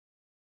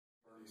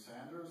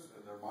Sanders,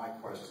 and they're my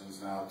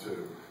questions now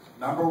too.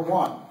 Number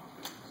one,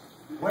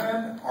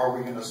 when are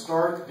we going to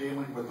start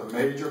dealing with the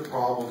major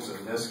problems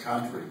in this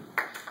country?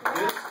 For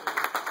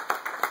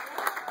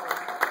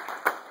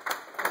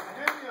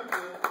many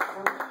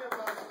of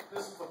us,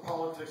 this is the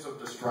politics of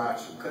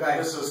distraction.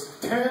 This is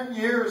 10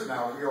 years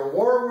now. We are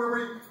war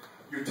weary.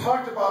 You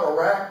talked about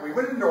Iraq. We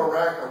went into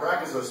Iraq.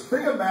 Iraq is as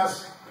big a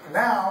mess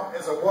now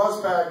as it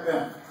was back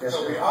then. Yes,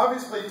 so sir. we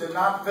obviously did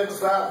not fix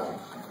that one.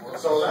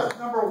 So that's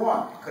number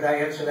one. Could I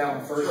answer that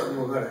one first, Sure. and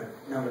we'll go to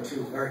number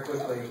two very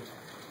quickly?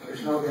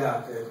 There's no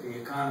doubt that the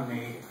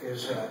economy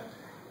is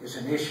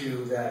an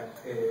issue that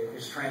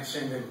is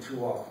transcendent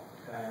to all.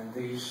 And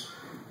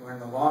we're in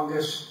the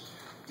longest,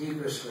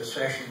 deepest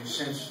recession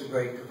since the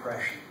Great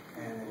Depression.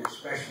 And it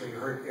especially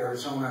hurt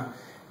Arizona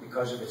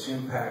because of its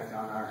impact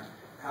on our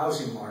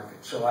housing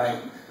market. So I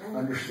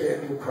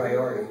understand your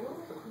priority.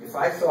 If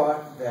I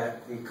thought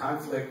that the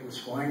conflict was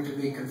going to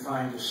be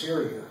confined to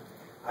Syria,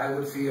 I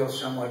would feel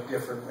somewhat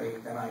differently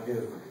than I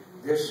do.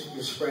 This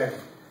is spreading.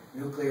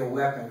 Nuclear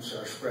weapons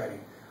are spreading.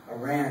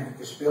 Iran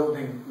is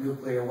building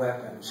nuclear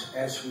weapons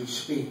as we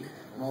speak.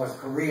 North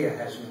Korea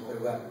has nuclear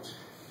weapons.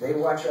 They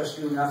watch us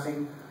do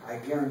nothing, I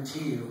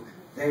guarantee you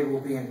they will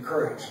be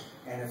encouraged.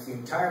 And if the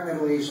entire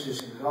Middle East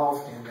is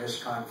engulfed in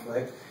this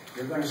conflict,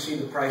 you're going to see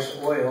the price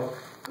of oil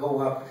go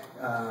up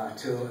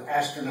to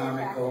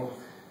astronomical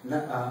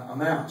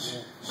amounts.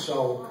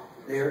 So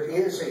there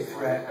is a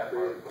threat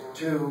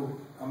to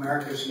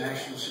America's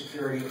national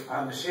security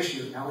on this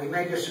issue. Now, we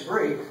may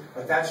disagree,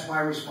 but that's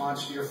my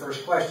response to your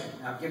first question.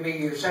 Now, give me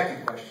your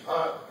second question.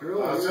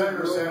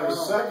 Senator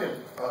Sanders' second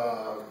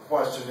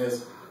question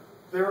is,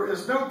 there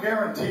is no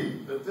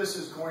guarantee that this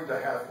is going to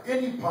have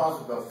any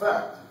positive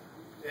effect.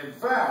 In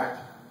fact,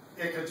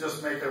 it could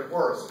just make it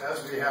worse,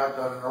 as we have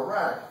done in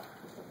Iraq.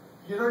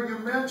 You know, you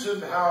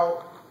mentioned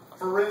how,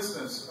 for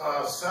instance,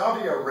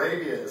 Saudi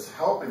Arabia is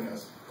helping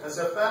us, as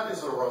if that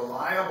is a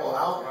reliable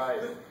outlet.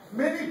 Right.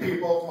 Many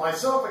people,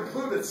 myself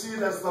included, see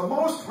it as the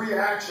most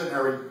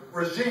reactionary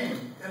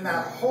regime in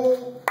that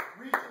whole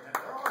region. And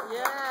there are.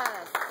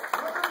 Yes.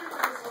 When are we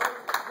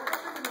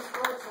going to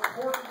start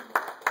supporting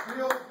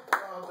real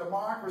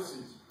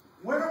democracies?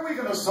 When are we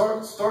going to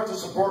start to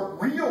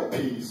support real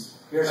peace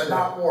and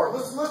not war?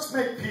 Let's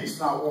make peace,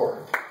 not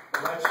war.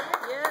 Well, that's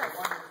Yes.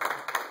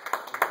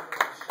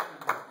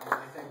 and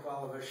I think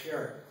all of us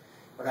share it.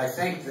 But I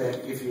think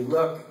that if you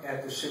look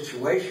at the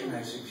situation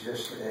as it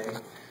exists today,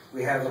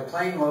 we have a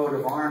plane load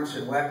of arms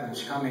and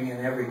weapons coming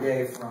in every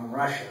day from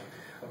Russia.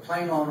 A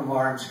plane load of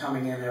arms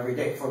coming in every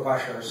day for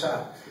Bashar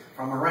Assad,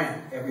 from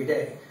Iran every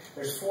day.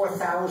 There's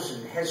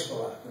 4,000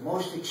 Hezbollah, the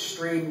most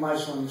extreme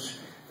Muslims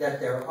that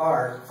there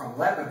are from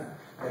Lebanon,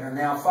 that are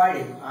now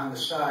fighting on the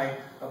side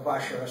of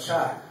Bashar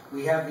Assad.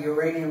 We have the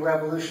Iranian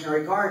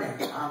Revolutionary Guard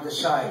on the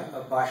side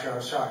of Bashar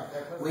Assad.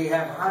 We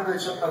have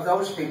hundreds of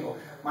those people.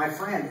 My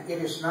friend, it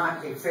is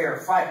not a fair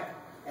fight,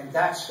 and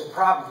that's the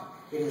problem.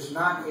 It is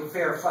not a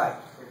fair fight.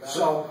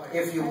 So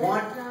if you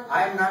want,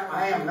 I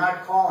am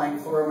not calling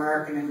for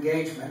American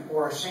engagement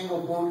or a single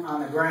boot on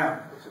the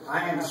ground.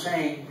 I am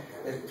saying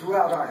that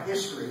throughout our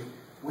history,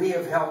 we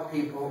have helped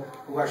people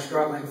who are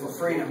struggling for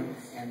freedom,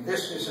 and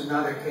this is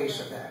another case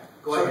of that.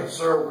 Go ahead.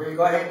 Sir,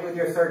 Go ahead with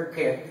your third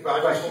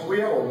question. We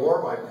have a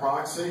war by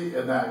proxy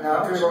in that No,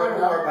 country there's no right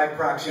now. war by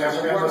proxy. There's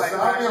a war by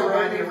proxy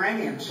by the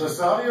Iranians. The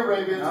Saudi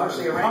Arabians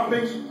are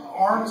pumping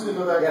arms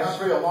into that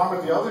country along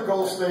with the other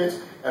Gulf states,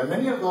 and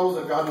many of those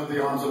have gotten into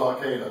the arms of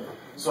Al-Qaeda.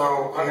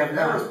 So They have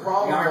there's not.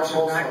 problems The arms on have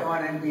both not sides.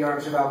 gone into the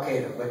arms of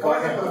Al-Qaeda. But go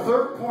ahead. The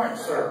third point,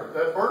 sir,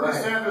 that Bernie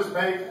Sanders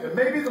made, and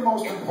maybe the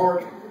most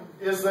important,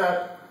 is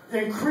that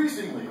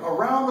increasingly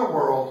around the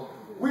world,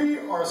 we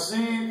are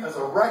seen as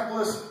a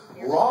reckless,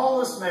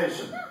 lawless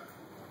nation,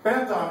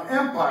 bent on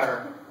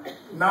empire,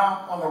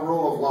 not on the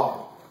rule of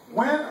law.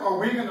 When are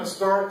we going to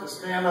start to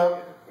stand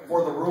up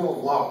for the rule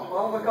of law?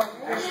 Well,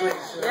 actually,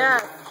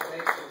 Yes.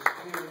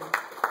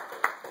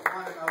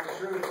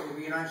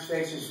 the United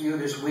States is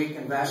viewed as weak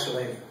and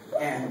vacillating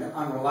and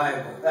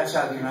unreliable. That's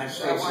how the United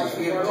States is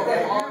viewed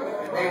today.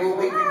 And they will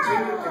be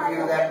continued to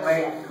view that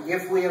way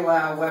if we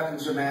allow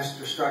weapons of mass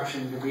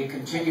destruction to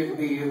continue to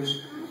be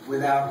used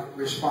without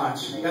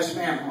response. Yes,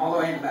 ma'am, all the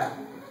way in the back.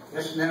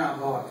 Yes, and then I'll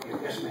go up here.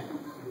 Yes,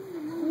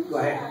 ma'am. Go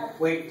ahead.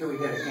 Wait till we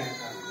get a hand.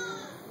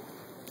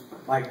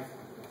 Mike.